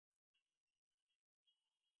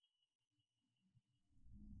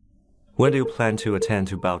When do you plan to attend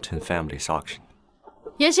to Baoten family's auction?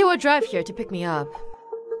 Yanxi will drive here to pick me up.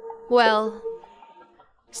 Well,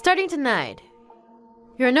 starting tonight,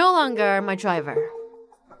 you're no longer my driver.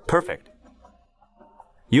 Perfect.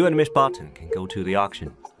 You and Miss Baoten can go to the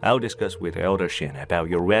auction. I'll discuss with Elder Shin about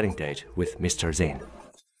your wedding date with Mr. Zane.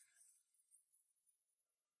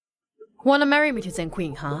 Wanna marry me to Zen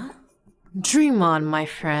Queen, huh? Dream on, my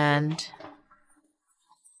friend.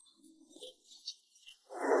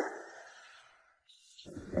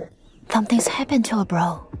 Something's happened to a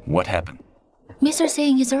bro. What happened? Mr.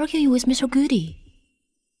 Zane is arguing with Mr. Goody.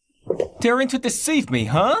 Daring to deceive me,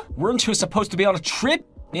 huh? Weren't you supposed to be on a trip?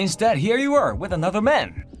 Instead, here you are with another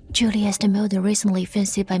man. Julie is the model recently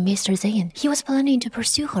fancied by Mr. Zane. He was planning to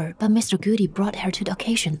pursue her, but Mr. Goody brought her to the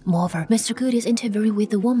occasion. Moreover, Mr. Goody is interviewing with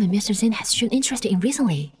the woman Mr. Zane has shown interest in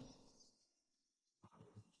recently.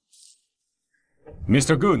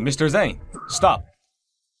 Mr. Good, Mr. Zane, stop.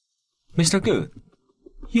 Mr. Good,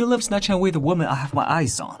 you love snatching away the woman I have my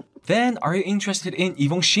eyes on. Then are you interested in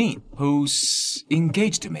Yvonne Shin, who's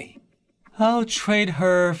engaged to me? I'll trade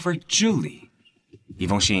her for Julie.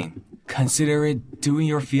 Yvonne Shin, consider it doing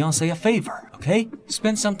your fiancé a favor, okay?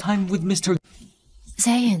 Spend some time with Mr.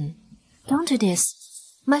 Zane, don't do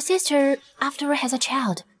this. My sister, after all, has a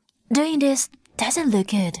child. Doing this doesn't look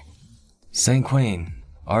good. Zane Queen,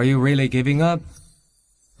 are you really giving up?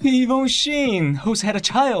 Yvonne Shin, who's had a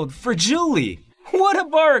child, for Julie. What a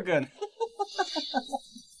bargain!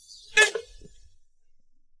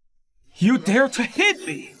 You dare to hit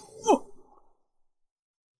me!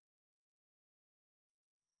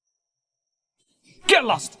 Get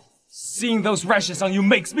lost! Seeing those rashes on you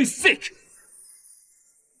makes me sick!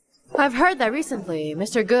 I've heard that recently,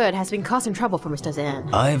 Mr. Good has been causing trouble for Mr. Zane.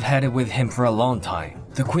 I've had it with him for a long time.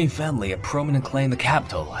 The Queen family, a prominent clan in the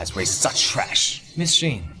capital, has raised such trash. Miss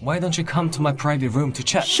Shin, why don't you come to my private room to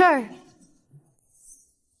chat? Sure.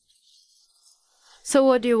 So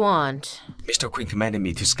what do you want? Mr. Queen commanded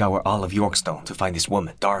me to scour all of Yorkstone to find this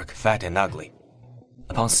woman, dark, fat, and ugly.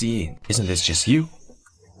 Upon seeing, isn't this just you?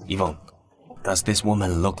 Yvonne, does this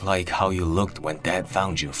woman look like how you looked when Dad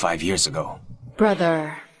found you 5 years ago?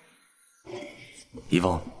 Brother.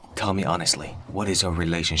 Yvonne, tell me honestly, what is your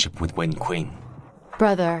relationship with Wayne Queen?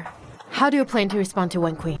 Brother, how do you plan to respond to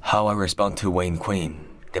Wen Queen? How I respond to Wayne Queen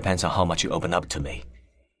depends on how much you open up to me.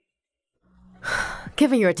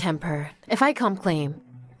 Given your temper, if I come clean,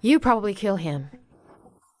 you probably kill him.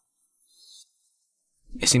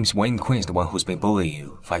 It seems Wayne Queen's the one who's been bullying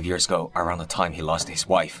you 5 years ago, around the time he lost his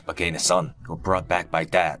wife but gained a son, who was brought back by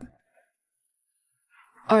Dad.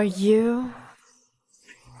 Are you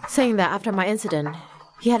saying that after my incident,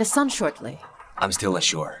 he had a son shortly? I'm still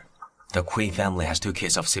unsure. The Queen family has 2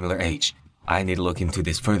 kids of similar age. I need to look into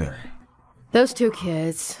this further. Those 2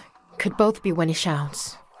 kids could both be Wenny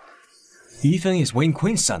Shouts. Ethan is Wayne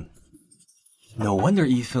Queen's son. No wonder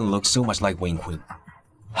Ethan looks so much like Wayne Queen.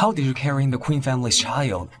 How did you carrying the Queen family's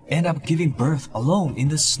child end up giving birth alone in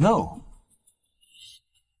the snow?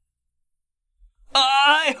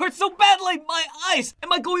 It hurts so badly! My eyes!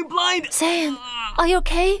 Am I going blind? Zane, are you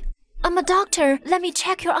okay? I'm a doctor. Let me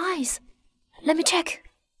check your eyes. Let me check.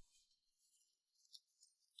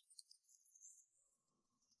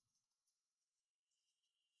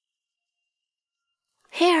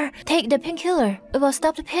 Here, take the painkiller. It will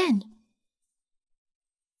stop the pain.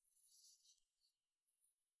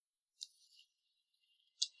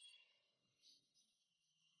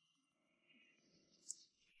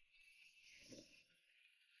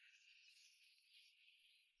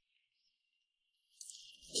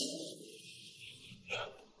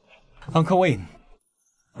 Uncle Wayne.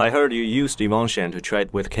 I heard you used Yvonne Shen to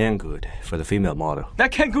trade with Kanggood for the female model.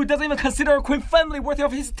 That Kanggood doesn't even consider a Queen family worthy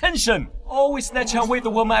of his attention. Always snatching away the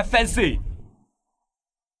woman I fancy.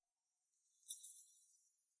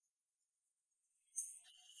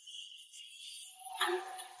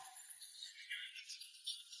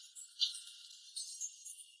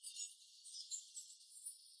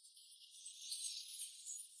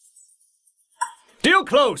 Deal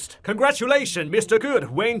closed! Congratulations, Mr.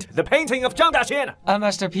 Good winged the painting of Zhang Daxian! A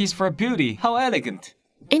masterpiece for beauty. How elegant.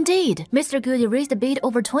 Indeed, Mr. Goody raised the bid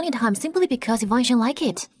over 20 times simply because Yvonne Shen liked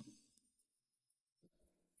it.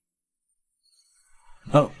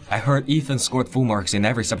 Oh, I heard Ethan scored full marks in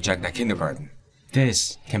every subject at kindergarten.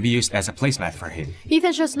 This can be used as a placemat for him.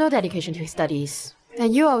 Ethan shows no dedication to his studies.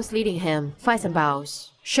 And you always leading him, fights and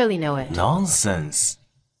bows. Surely know it. Nonsense.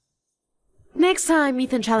 Next time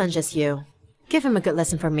Ethan challenges you, give him a good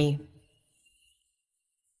lesson from me.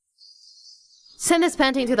 Send this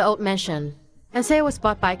painting to the old mansion, and say it was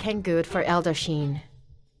bought by Kanggood for Elder Shin.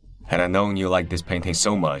 Had I known you liked this painting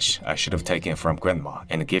so much, I should have taken it from Grandma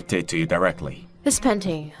and gifted it to you directly. This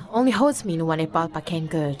painting only holds me when it bought by Kane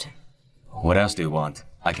Good. What else do you want?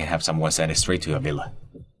 I can have someone send it straight to your villa.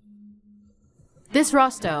 This raw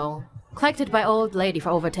stone, collected by old lady for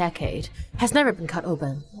over a decade, has never been cut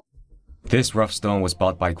open. This rough stone was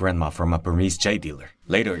bought by Grandma from a Burmese jade dealer.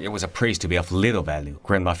 Later, it was appraised to be of little value.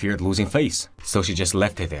 Grandma feared losing face, so she just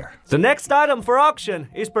left it there. The next item for auction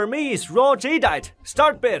is Burmese raw jadeite.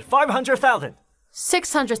 Start bid 500,000.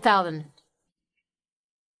 600,000.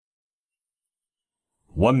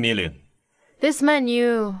 1 million. This man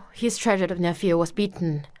knew his treasured nephew was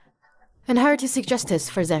beaten and hired to seek justice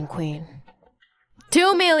for Zen Queen.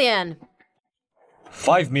 2 million.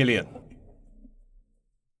 5 million.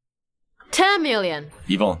 10 million.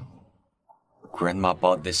 Yvonne, Grandma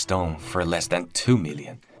bought this stone for less than 2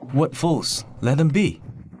 million. What fools? Let them be.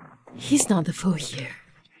 He's not the fool here.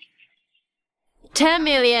 10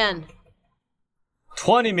 million.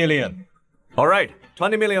 20 million. All right,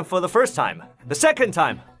 20 million for the first time. The second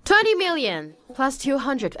time. 20 million plus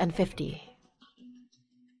 250.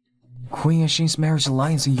 Queen and Shin's marriage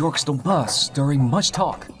alliance in Yorkstone buzz, stirring much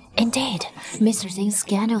talk. Indeed, Mr. Zane's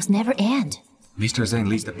scandals never end. Mr. Zane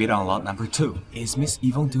leads the bid on lot number 2. Is Miss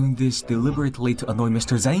Yvonne doing this deliberately to annoy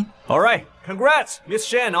Mr. Zane? All right, congrats, Miss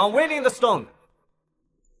Shen, on winning the stone.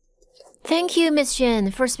 Thank you, Miss Shen,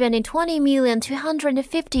 for spending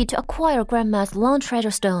 20,250,000 to acquire Grandma's long treasure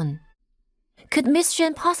stone. Could Miss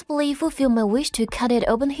Shen possibly fulfill my wish to cut it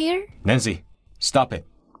open here? Nancy, stop it.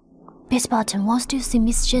 Miss Bottom wants to see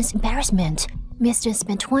Miss Shen's embarrassment. Miss Shen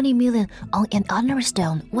spent 20 million on an ordinary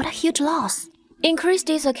stone. What a huge loss. In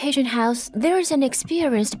Christie's auction house, there is an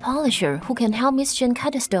experienced polisher who can help Miss Shen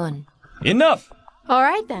cut the stone. Enough! All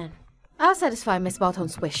right then. I'll satisfy Miss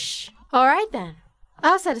Bottom's wish. All right then.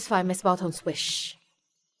 I'll satisfy Miss Bottom's wish.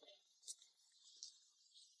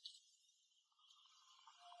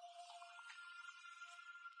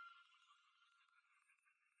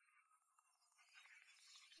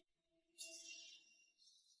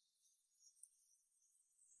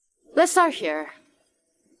 Let's start here.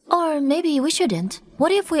 Or maybe we shouldn't.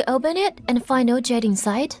 What if we open it and find no jade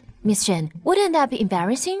inside? Miss Shen, wouldn't that be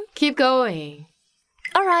embarrassing? Keep going.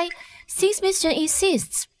 Alright, since Miss Shen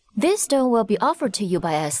insists, this stone will be offered to you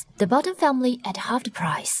by us, the Bottom family, at half the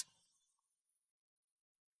price.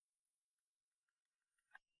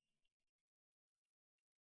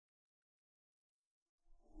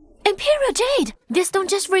 Imperial Jade! This stone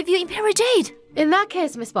just revealed Imperial Jade! In that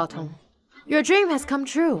case, Miss Bottom, your dream has come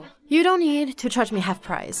true. You don't need to charge me half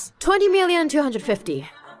price. 20,250,000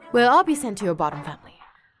 will all be sent to your Bottom family.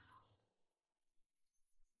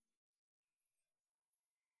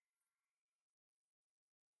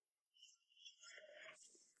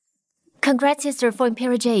 Congrats, sister, for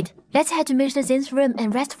Imperial Jade. Let's head to Mr. Zane's room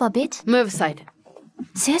and rest for a bit. Move aside.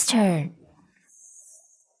 Sister.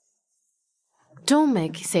 Don't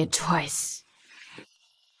make me say it twice.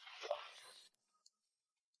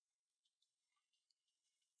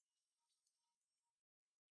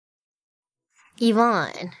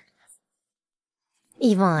 Yvonne,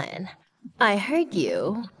 I heard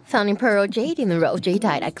you found Imperial Jade in the raw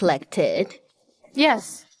jadeite I collected.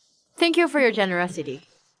 Yes. Thank you for your generosity.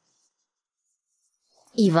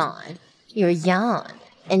 Yvonne, you're young,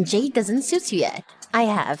 and jade doesn't suit you yet. I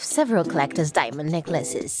have several collector's diamond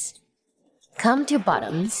necklaces. Come to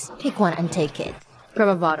Bottoms, pick one and take it.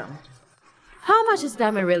 Grandma Bottom, how much does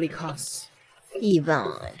diamond really cost?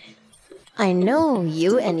 Yvonne, I know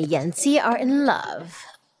you and Yancy are in love.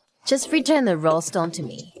 Just return the raw stone to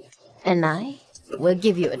me, and I will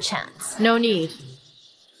give you a chance. No need.